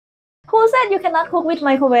Who said you cannot cook with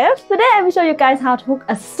microwave? Today I will show you guys how to cook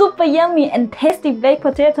a super yummy and tasty baked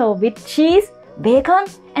potato with cheese, bacon,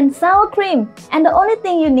 and sour cream. And the only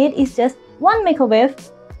thing you need is just one microwave.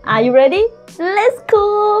 Are you ready? Let's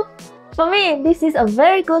cook! For me, this is a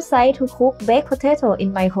very good size to cook baked potato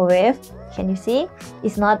in microwave. Can you see?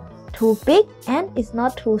 It's not too big and it's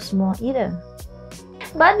not too small either.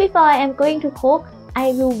 But before I am going to cook,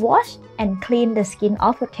 I will wash and clean the skin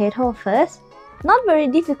of potato first. Not very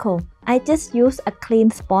difficult. I just use a clean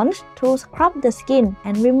sponge to scrub the skin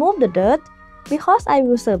and remove the dirt because I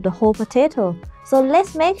will serve the whole potato. So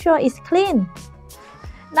let's make sure it's clean.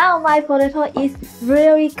 Now my potato is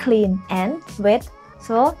really clean and wet,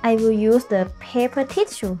 so I will use the paper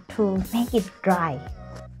tissue to make it dry.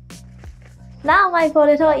 Now my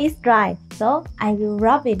potato is dry, so I will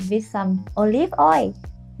rub it with some olive oil.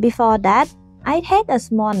 Before that, I take a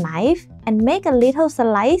small knife and make a little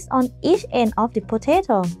slice on each end of the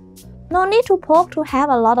potato. No need to poke to have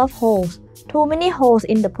a lot of holes. Too many holes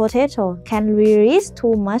in the potato can release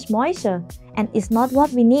too much moisture, and it's not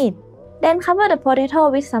what we need. Then cover the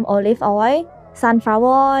potato with some olive oil, sunflower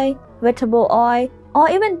oil, vegetable oil,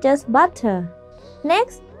 or even just butter.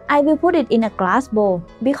 Next, I will put it in a glass bowl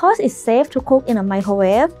because it's safe to cook in a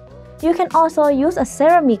microwave. You can also use a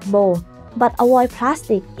ceramic bowl, but avoid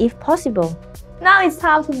plastic if possible. Now it's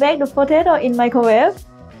time to bake the potato in microwave.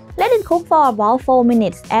 Let it cook for about 4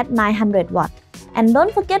 minutes at 900 watts. And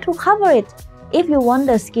don't forget to cover it if you want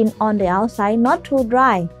the skin on the outside not too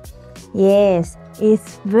dry. Yes,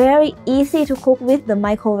 it's very easy to cook with the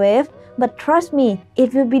microwave, but trust me,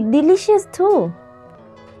 it will be delicious too.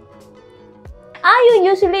 Are you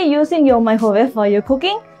usually using your microwave for your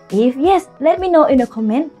cooking? If yes, let me know in the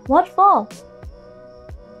comment what for.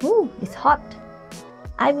 Ooh, it's hot.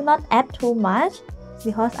 I will not add too much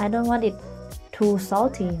because I don't want it too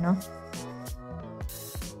salty,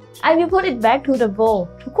 I will put it back to the bowl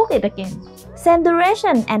to cook it again. Same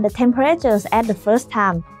duration and the temperatures at the first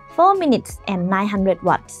time, 4 minutes and 900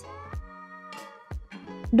 watts.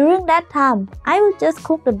 During that time, I will just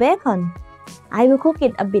cook the bacon. I will cook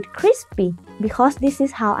it a bit crispy because this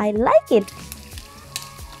is how I like it.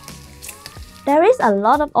 There is a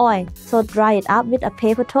lot of oil, so dry it up with a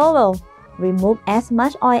paper towel. Remove as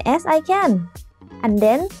much oil as I can. And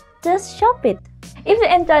then just chop it. If you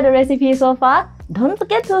enjoyed the recipe so far, don't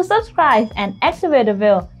forget to subscribe and activate the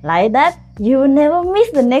bell. Like that, you will never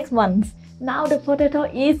miss the next ones. Now the potato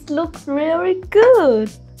looks really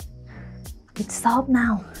good. It's soft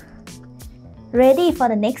now. Ready for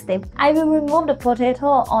the next step. I will remove the potato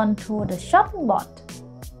onto the chopping board.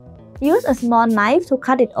 Use a small knife to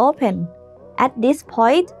cut it open. At this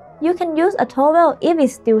point, you can use a towel if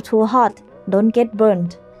it's still too hot. Don't get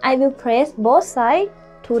burnt. I will press both sides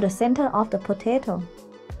to the center of the potato.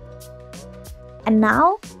 And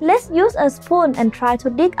now, let's use a spoon and try to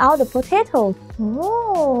dig out the potato.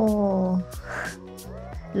 Whoa!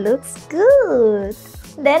 Looks good!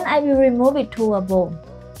 Then I will remove it to a bowl.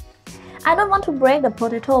 I don't want to break the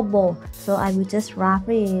potato bowl, so I will just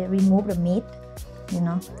roughly remove the meat.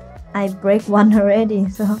 I break one already,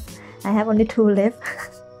 so I have only 2 left.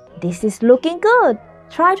 This is looking good.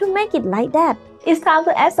 Try to make it like that. It's time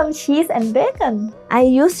to add some cheese and bacon. I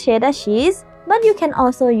use cheddar cheese, but you can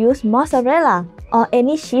also use mozzarella or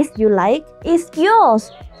any cheese you like. It's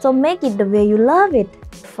yours, so make it the way you love it.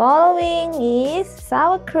 Following is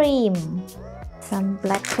sour cream, some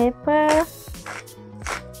black pepper,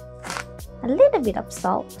 a little bit of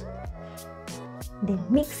salt. Then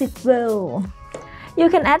mix it well. You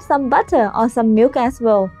can add some butter or some milk as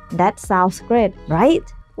well. That sounds great, right?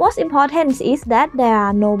 What's important is that there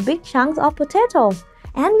are no big chunks of potato,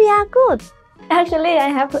 and we are good. Actually, I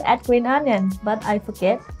have to add green onion, but I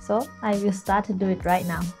forget, so I will start to do it right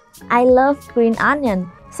now. I love green onion,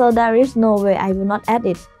 so there is no way I will not add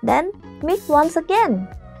it. Then mix once again.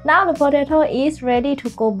 Now the potato is ready to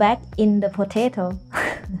go back in the potato.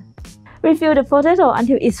 Refill the potato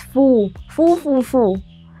until it's full.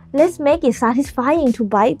 Let's make it satisfying to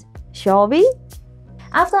bite, shall we?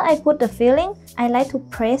 After I put the filling, I like to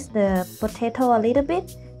press the potato a little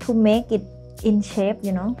bit to make it in shape,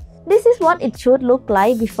 This is what it should look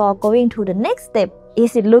like before going to the next step.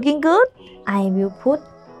 Is it looking good? I will put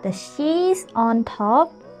the cheese on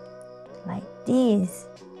top, like this.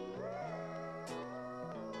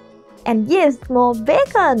 And yes, more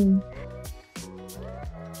bacon.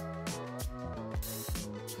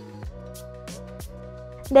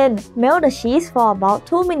 Then melt the cheese for about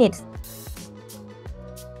 2 minutes.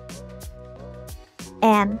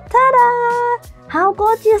 And ta-da! How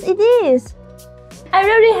gorgeous it is! I'm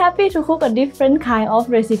really happy to cook a different kind of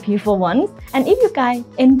recipe for once. And if you guys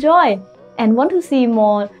enjoy and want to see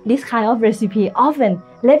more this kind of recipe often,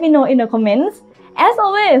 let me know in the comments. As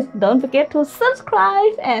always, don't forget to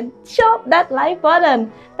subscribe and chop that like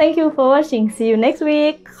button. Thank you for watching. See you next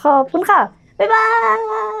week. ขอบคุณค่ะ บ๊ายบา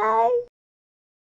ย